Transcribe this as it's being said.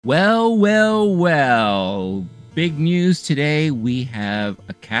Well. Big news today. We have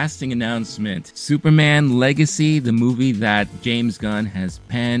a casting announcement. Superman Legacy, the movie that James Gunn has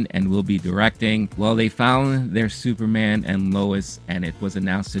penned and will be directing. Well, they found their Superman and Lois, and it was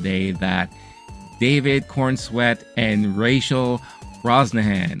announced today that David Corenswet and Rachel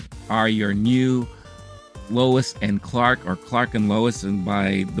Brosnahan are your new Lois and Clark, or Clark and Lois, and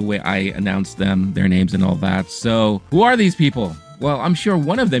by the way I announced them, their names and all that. So, who are these people? Well, I'm sure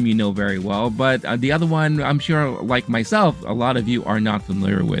one of them you know very well, but the other one, I'm sure, like myself, a lot of you are not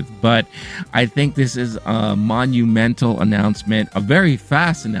familiar with. But I think this is a monumental announcement, a very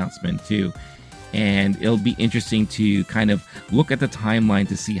fast announcement too. And it'll be interesting to kind of look at the timeline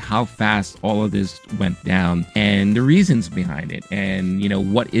to see how fast all of this went down and the reasons behind it. And,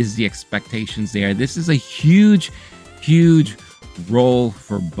 what is the expectations there? This is a huge role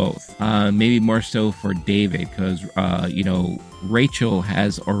for both. Maybe more so for David, because, Rachel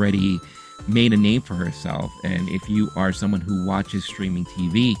has already made a name for herself. And if you are someone who watches streaming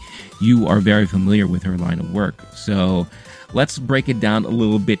TV, you are very familiar with her line of work. So let's break it down a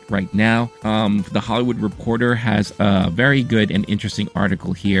little bit right now. The Hollywood Reporter has a very good and interesting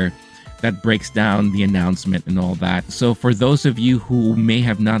article here that breaks down the announcement and all that. So for those of you who may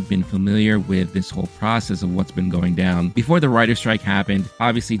have not been familiar with this whole process of what's been going down, before the writer's strike happened,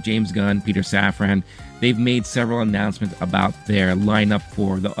 obviously James Gunn, Peter Safran, they've made several announcements about their lineup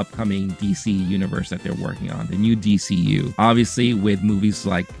for the upcoming DC universe that they're working on, the new DCU. Obviously, with movies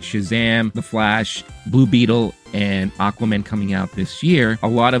like Shazam, The Flash, Blue Beetle, and Aquaman coming out this year, a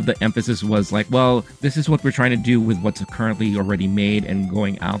lot of the emphasis was like, well, this is what we're trying to do with what's currently already made and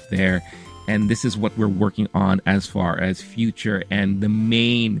going out there. And this is what we're working on as far as future and the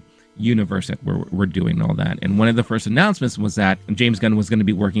main universe that we're doing, all that. And one of the first announcements was that James Gunn was going to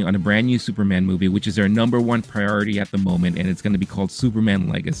be working on a brand new Superman movie, which is their number one priority at the moment, and it's going to be called Superman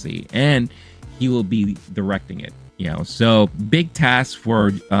Legacy, and he will be directing it. So big task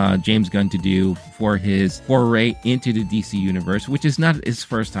for James Gunn to do for his foray into the DC universe, which is not his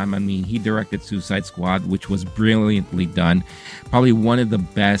first time. I mean, he directed Suicide Squad, which was brilliantly done, probably one of the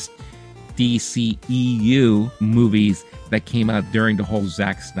best DCEU movies that came out during the whole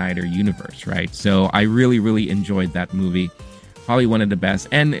Zack Snyder universe, right? So I really enjoyed that movie. Probably one of the best.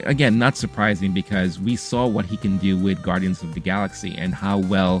 And again, not surprising, because we saw what he can do with Guardians of the Galaxy and how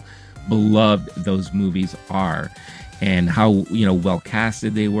well beloved those movies are, and how well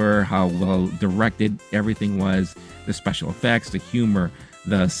casted they were, how well directed everything was, the special effects, the humor,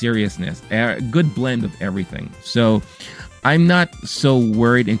 the seriousness, a good blend of everything. So I'm not so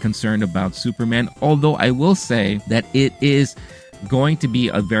worried and concerned about Superman, although I will say that it is going to be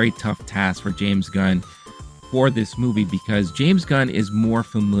a very tough task for James Gunn for this movie, because James Gunn is more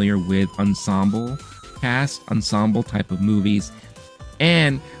familiar with ensemble type of movies,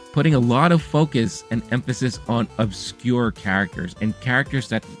 and putting a lot of focus and emphasis on obscure characters and characters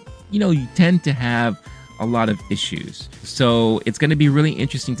that, you tend to have a lot of issues. So it's going to be really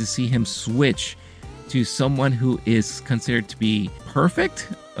interesting to see him switch to someone who is considered to be perfect,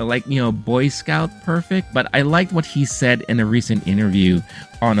 like, Boy Scout perfect. But I liked what he said in a recent interview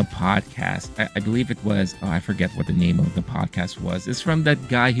on a podcast. I believe it was, I forget what the name of the podcast was. It's from that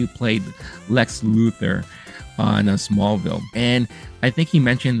guy who played Lex Luthor on Smallville. And I think he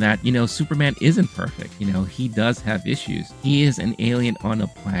mentioned that, Superman isn't perfect. He does have issues. He is an alien on a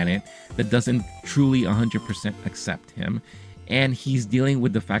planet that doesn't truly 100% accept him. And he's dealing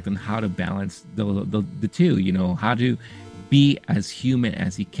with the fact on how to balance the two, how to be as human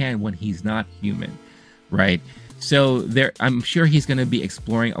as he can when he's not human, right? So I'm sure he's going to be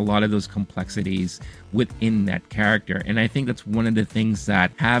exploring a lot of those complexities within that character. And I think that's one of the things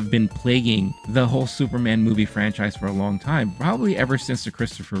that have been plaguing the whole Superman movie franchise for a long time, probably ever since the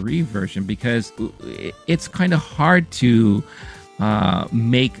Christopher Reeve version, because it's kind of hard to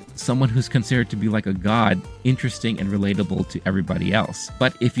make someone who's considered to be like a god interesting and relatable to everybody else.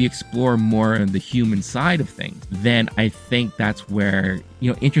 But if you explore more on the human side of things, then I think that's where,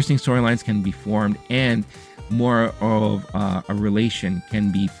 interesting storylines can be formed, and more of a relation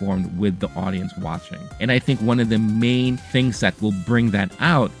can be formed with the audience watching. And I think one of the main things that will bring that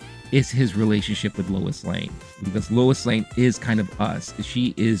out is his relationship with Lois Lane, because Lois Lane is kind of us.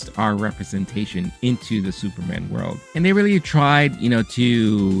 She is our representation into the Superman world. And they really tried,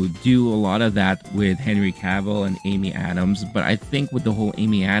 to do a lot of that with Henry Cavill and Amy Adams. But I think with the whole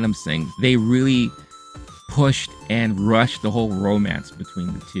Amy Adams thing, they really pushed and rushed the whole romance between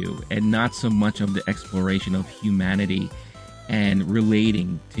the two, and not so much of the exploration of humanity and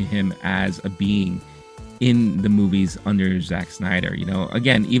relating to him as a being in the movies under Zack Snyder. You know,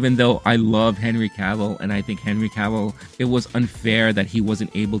 again, even though I love Henry Cavill, and I think Henry Cavill, it was unfair that he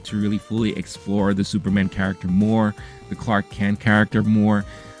wasn't able to really fully explore the Superman character more, the Clark Kent character more.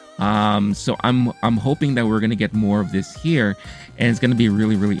 So I'm hoping that we're going to get more of this here, and it's going to be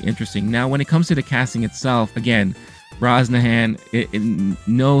really, really interesting. Now, when it comes to the casting itself, again, Brosnahan,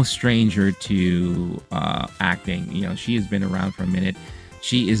 no stranger to acting. You know, she has been around for a minute.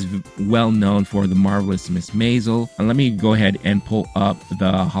 She is well known for The Marvelous Miss Maisel. And let me go ahead and pull up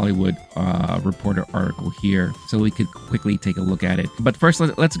the Hollywood Reporter article here so we could quickly take a look at it. But first,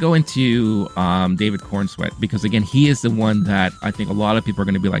 let's go into David Corenswet, because again, he is the one that I think a lot of people are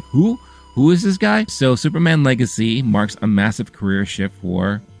going to be like, who? Who is this guy? So Superman Legacy marks a massive career shift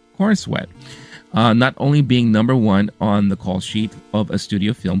for Corenswet. Not only being #1 on the call sheet of a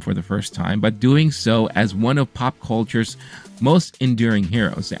studio film for the first time, but doing so as one of pop culture's most enduring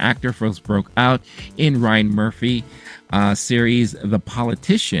heroes. The actor first broke out in Ryan Murphy series The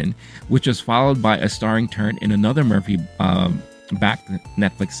Politician, which was followed by a starring turn in another Murphy-backed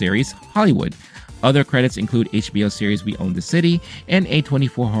Netflix series, Hollywood. Other credits include HBO series We Own the City and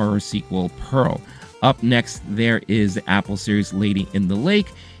A24 horror sequel, Pearl. Up next, there is the Apple series Lady in the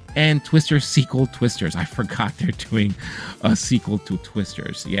Lake, and Twisters sequel, Twisters. I forgot they're doing a sequel to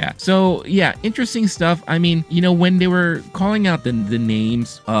Twisters. Yeah. So yeah, interesting stuff. I mean, you know, when they were calling out the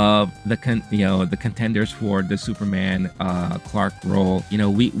names of the contenders for the Superman Clark role, you know,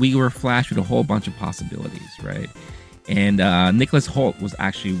 we were flashed with a whole bunch of possibilities, right? And Nicholas Hoult was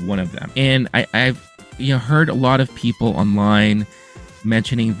actually one of them. And I've heard a lot of people online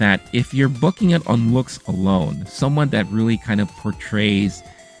mentioning that if you're booking it on looks alone, someone that really kind of portrays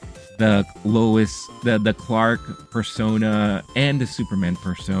the Lois, the Clark persona and the Superman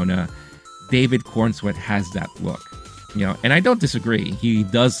persona, David Corenswet has that look, you know, and I don't disagree. He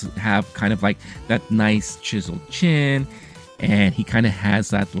does have kind of like that nice chiseled chin, and he kind of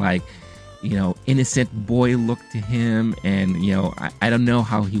has that like, you know, innocent boy look to him. And, you know, I don't know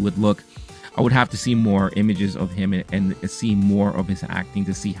how he would look. I would have to see more images of him and see more of his acting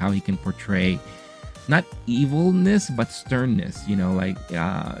to see how he can portray not evilness, but sternness, you know, like,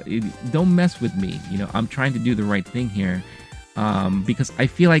 don't mess with me. You know, I'm trying to do the right thing here. Because I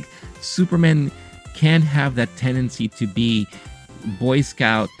feel like Superman can have that tendency to be Boy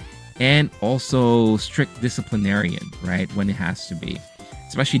Scout and also strict disciplinarian, right? When it has to be,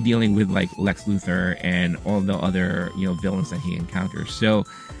 especially dealing with like Lex Luthor and all the other, you know, villains that he encounters. So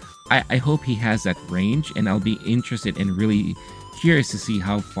I hope he has that range, and I'll be interested and really curious to see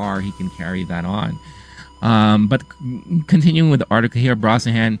how far he can carry that on. But continuing with the article here,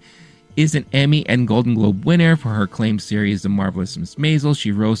 Brosnahan is an Emmy and Golden Globe winner for her acclaimed series The Marvelous Miss Maisel.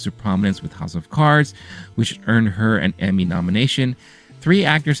 She rose to prominence with House of Cards, which earned her an Emmy nomination. 3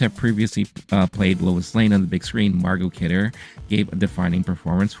 actors have previously played Lois Lane on the big screen. Margot Kidder gave a defining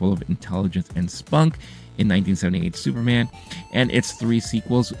performance full of intelligence and spunk in 1978 Superman, and its 3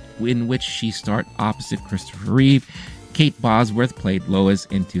 sequels in which she starred opposite Christopher Reeve. Kate Bosworth played Lois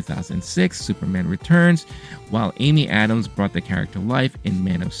in 2006 Superman Returns, while Amy Adams brought the character to life in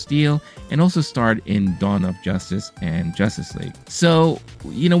Man of Steel and also starred in Dawn of Justice and Justice League. So,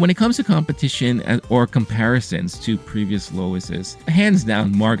 you know, when it comes to competition or comparisons to previous Loises, hands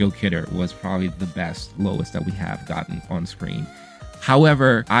down, Margot Kidder was probably the best Lois that we have gotten on screen.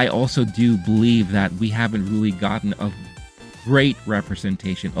 However, I also do believe that we haven't really gotten a great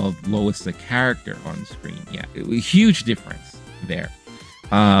representation of Lois the character on screen. Yeah, it was a huge difference there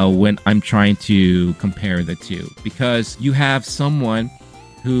when I'm trying to compare the two, because you have someone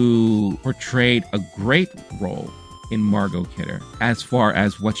who portrayed a great role in Margot Kidder as far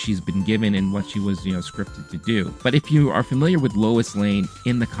as what she's been given and what she was, you know, scripted to do. But if you are familiar with Lois Lane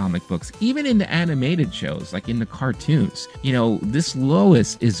in the comic books, even in the animated shows, like in the cartoons, you know, this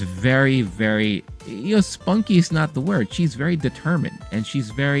Lois is very, very, you know, spunky is not the word. She's very determined, and she's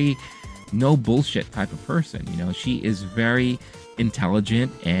very no bullshit type of person. You know, she is very intelligent,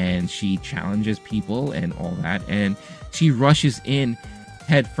 and she challenges people and all that, and she rushes in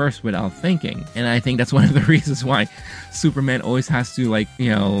head first without thinking. And I think that's one of the reasons why Superman always has to, like, you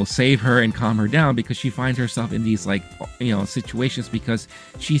know, save her and calm her down, because she finds herself in these, like, you know, situations because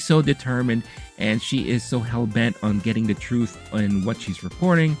she's so determined and she is so hell-bent on getting the truth in what she's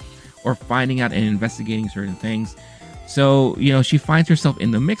reporting or finding out and investigating certain things. So, you know, she finds herself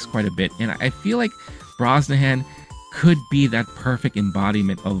in the mix quite a bit, and I feel like Brosnahan could be that perfect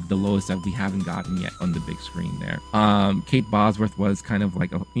embodiment of the Lois that we haven't gotten yet on the big screen there. Kate Bosworth was kind of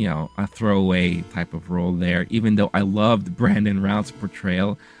like a throwaway type of role there, even though I loved Brandon Routh's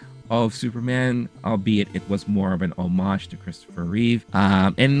portrayal of Superman, albeit it was more of an homage to Christopher Reeve.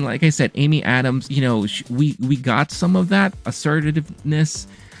 And like I said, Amy Adams, we got some of that assertiveness,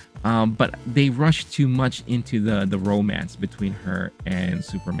 but they rushed too much into the romance between her and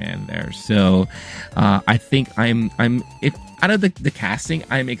Superman there. So I think if out of the casting,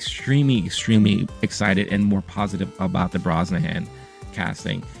 I'm extremely excited and more positive about the Brosnahan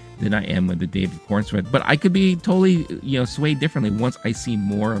casting than I am with the David Corenswet. But I could be totally swayed differently once I see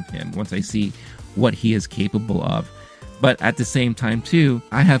more of him, once I see what he is capable of. But at the same time, too,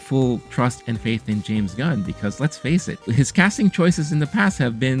 I have full trust and faith in James Gunn, because let's face it, his casting choices in the past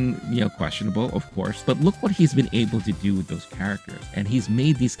have been, questionable, of course. But look what he's been able to do with those characters. And he's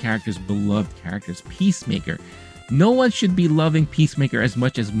made these characters beloved characters. Peacemaker. No one should be loving Peacemaker as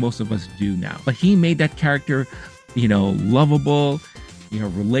much as most of us do now. But he made that character, lovable,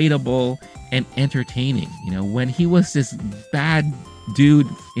 relatable, and entertaining. When he was this bad dude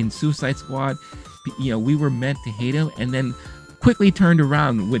in Suicide Squad, we were meant to hate him, and then quickly turned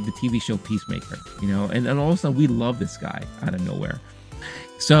around with the TV show Peacemaker, and then all of a sudden we love this guy out of nowhere.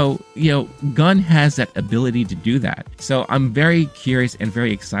 So, Gunn has that ability to do that. So I'm very curious and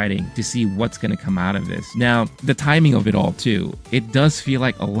very exciting to see what's going to come out of this. Now, the timing of it all too, it does feel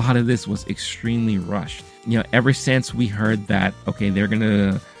like a lot of this was extremely rushed. Ever since we heard that, okay,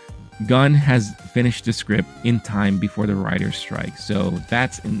 Gunn has finished the script in time before the writer's strike. So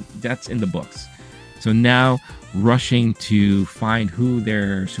that's in the books. So now rushing to find who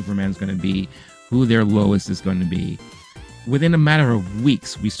their Superman's going to be, who their Lois is going to be. Within a matter of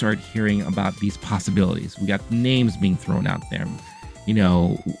weeks, we start hearing about these possibilities. We got names being thrown out there.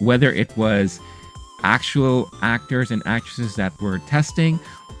 Whether it was actual actors and actresses that were testing,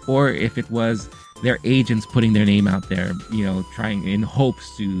 or if it was their agents putting their name out there, trying in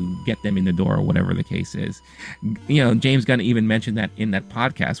hopes to get them in the door, or whatever the case is. James Gunn even mentioned that in that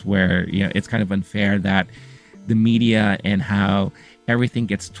podcast where, it's kind of unfair that the media and how everything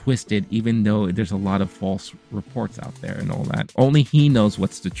gets twisted, even though there's a lot of false reports out there and all that. Only he knows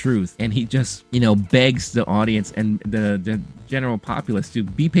what's the truth. And he just, begs the audience and the general populace to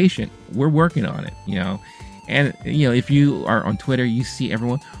be patient. We're working on it, And, if you are on Twitter, you see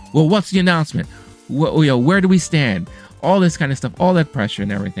everyone, well, what's the announcement? Where do we stand? All this kind of stuff, all that pressure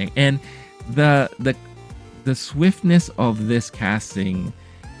and everything. And the swiftness of this casting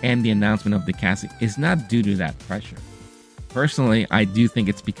and the announcement of the casting is not due to that pressure. Personally, I do think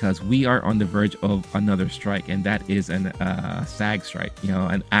it's because we are on the verge of another strike, and that is an SAG strike,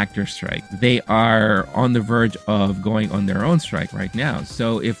 an actor strike. They are on the verge of going on their own strike right now.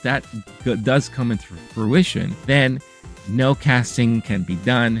 So if that does come into fruition, then no casting can be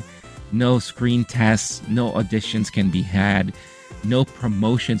done. No screen tests, no auditions can be had, no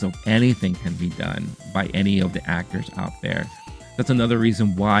promotions of anything can be done by any of the actors out there. That's another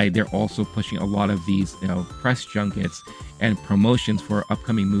reason why they're also pushing a lot of these, press junkets and promotions for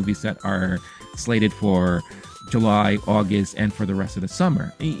upcoming movies that are slated for July, August, and for the rest of the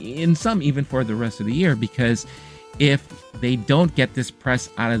summer. In some, even for the rest of the year, because if they don't get this press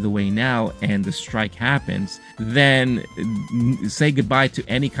out of the way now and the strike happens, then say goodbye to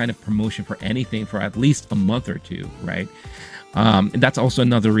any kind of promotion for anything for at least a month or two, right? And that's also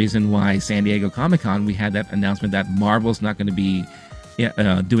another reason why San Diego Comic-Con, we had that announcement that Marvel's not going to be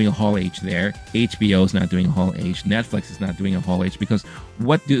doing a Hall H there. HBO is not doing a Hall H. Netflix is not doing a Hall H, because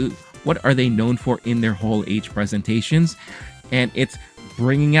what are they known for in their Hall H presentations? And it's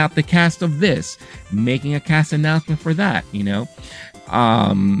bringing out the cast of this, making a cast announcement for that,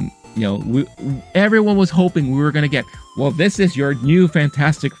 everyone was hoping we were going to get, well, this is your new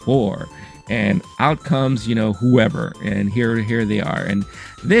Fantastic Four, and out comes, whoever, and here they are, and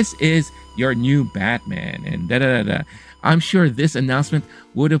this is your new Batman, and da-da-da-da. I'm sure this announcement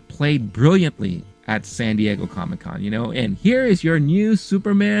would have played brilliantly at San Diego Comic-Con, and here is your new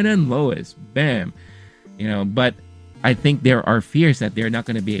Superman and Lois, bam, but I think there are fears that they're not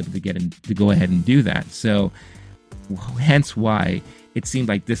going to be able to get in, to go ahead and do that. So hence why it seemed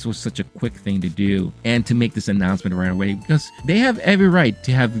like this was such a quick thing to do and to make this announcement right away, because they have every right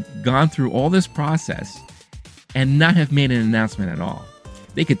to have gone through all this process and not have made an announcement at all.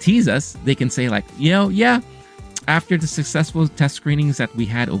 They could tease us. They can say like, after the successful test screenings that we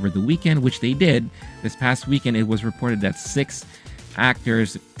had over the weekend, which they did this past weekend, it was reported that 6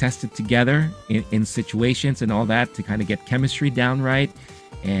 actors tested together in situations and all that to kind of get chemistry down right,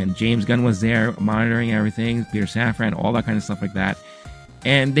 and James Gunn was there monitoring everything, Peter Safran, all that kind of stuff like that.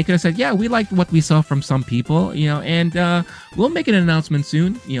 And they could have said, yeah, we liked what we saw from some people, and we'll make an announcement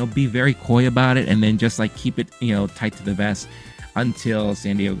soon, be very coy about it, and then just like keep it, tight to the vest until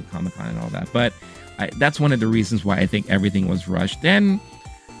San Diego Comic-Con and all that. But that's one of the reasons why I think everything was rushed. Then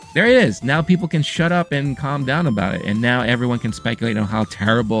there it is. Now people can shut up and calm down about it. And now everyone can speculate on how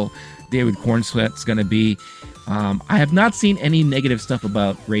terrible David Corenswet's going to be. I have not seen any negative stuff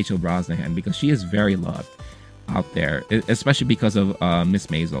about Rachel Brosnahan because she is very loved out there, especially because of Miss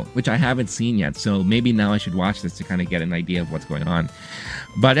Maisel, which I haven't seen yet. So maybe now I should watch this to kind of get an idea of what's going on.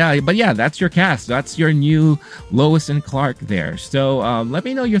 But yeah, that's your cast. That's your new Lois and Clark there. So let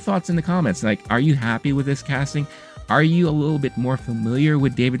me know your thoughts in the comments. Like, are you happy with this casting? Are you a little bit more familiar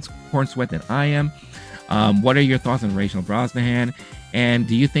with David Corenswet than I am? What are your thoughts on Rachel Brosnahan? And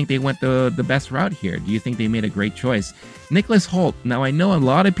do you think they went the best route here? Do you think they made a great choice? Nicholas Hoult. Now, I know a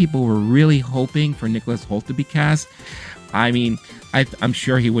lot of people were really hoping for Nicholas Hoult to be cast. I mean, I'm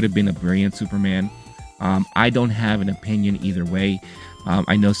sure he would have been a brilliant Superman. I don't have an opinion either way.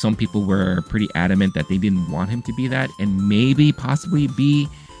 I know some people were pretty adamant that they didn't want him to be that and maybe possibly be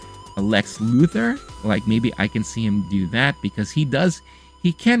a Lex Luthor. Like, maybe I can see him do that because he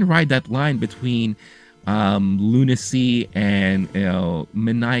can ride that line between lunacy and, you know,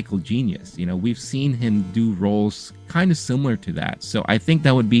 maniacal genius. You know, we've seen him do roles kind of similar to that. So I think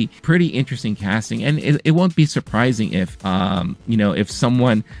that would be pretty interesting casting. And it won't be surprising if, you know, if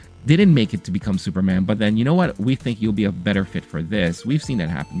someone didn't make it to become Superman, but then, you know what, we think you'll be a better fit for this. We've seen that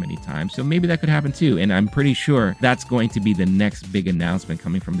happen many times. So maybe that could happen too. And I'm pretty sure that's going to be the next big announcement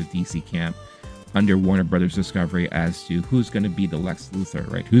coming from the DC camp under Warner Brothers Discovery as to who's going to be the Lex Luthor,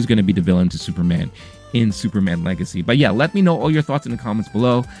 right? Who's going to be the villain to Superman in Superman Legacy. But yeah, let me know all your thoughts in the comments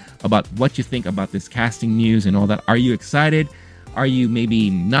below about what you think about this casting news and all that. Are you excited? Are you maybe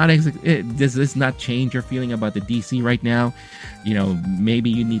not? Does this not change your feeling about the DC right now? You know, maybe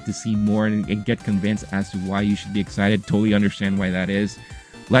you need to see more and get convinced as to why you should be excited. Totally understand why that is.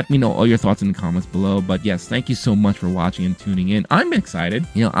 Let me know all your thoughts in the comments below. But yes, thank you so much for watching and tuning in. I'm excited.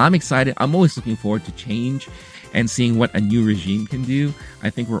 You know, I'm excited. I'm always looking forward to change and seeing what a new regime can do. I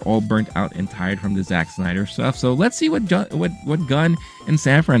think we're all burnt out and tired from the Zack Snyder stuff. So let's see what Gunn and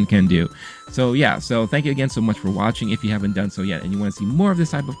Safran can do. So yeah, so thank you again so much for watching. If you haven't done so yet and you want to see more of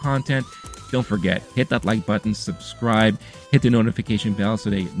this type of content, don't forget, hit that like button, subscribe, hit the notification bell so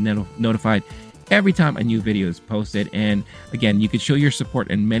they notified every time a new video is posted. And again, you can show your support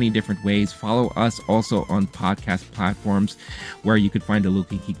in many different ways. Follow us also on podcast platforms where you could find the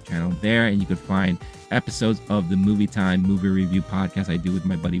Loki Geek channel there, and you could find episodes of the Movie Time movie review podcast I do with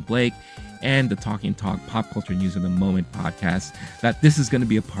my buddy Blake, and the Talking Talk Pop Culture News of the Moment podcast that this is going to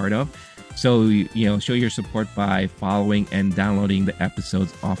be a part of. So, you know, show your support by following and downloading the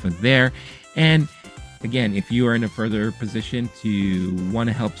episodes off of there. And again, if you are in a further position to want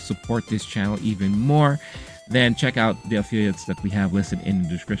to help support this channel even more, then check out the affiliates that we have listed in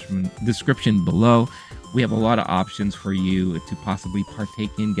the description below. We have a lot of options for you to possibly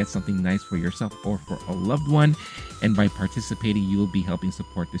partake in, get something nice for yourself or for a loved one. And by participating, you will be helping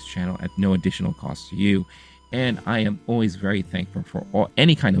support this channel at no additional cost to you. And I am always very thankful for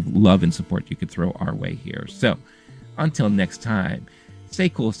any kind of love and support you could throw our way here. So until next time, stay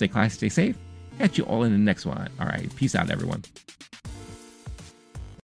cool, stay classy, stay safe. Catch you all in the next one. All right. Peace out, everyone.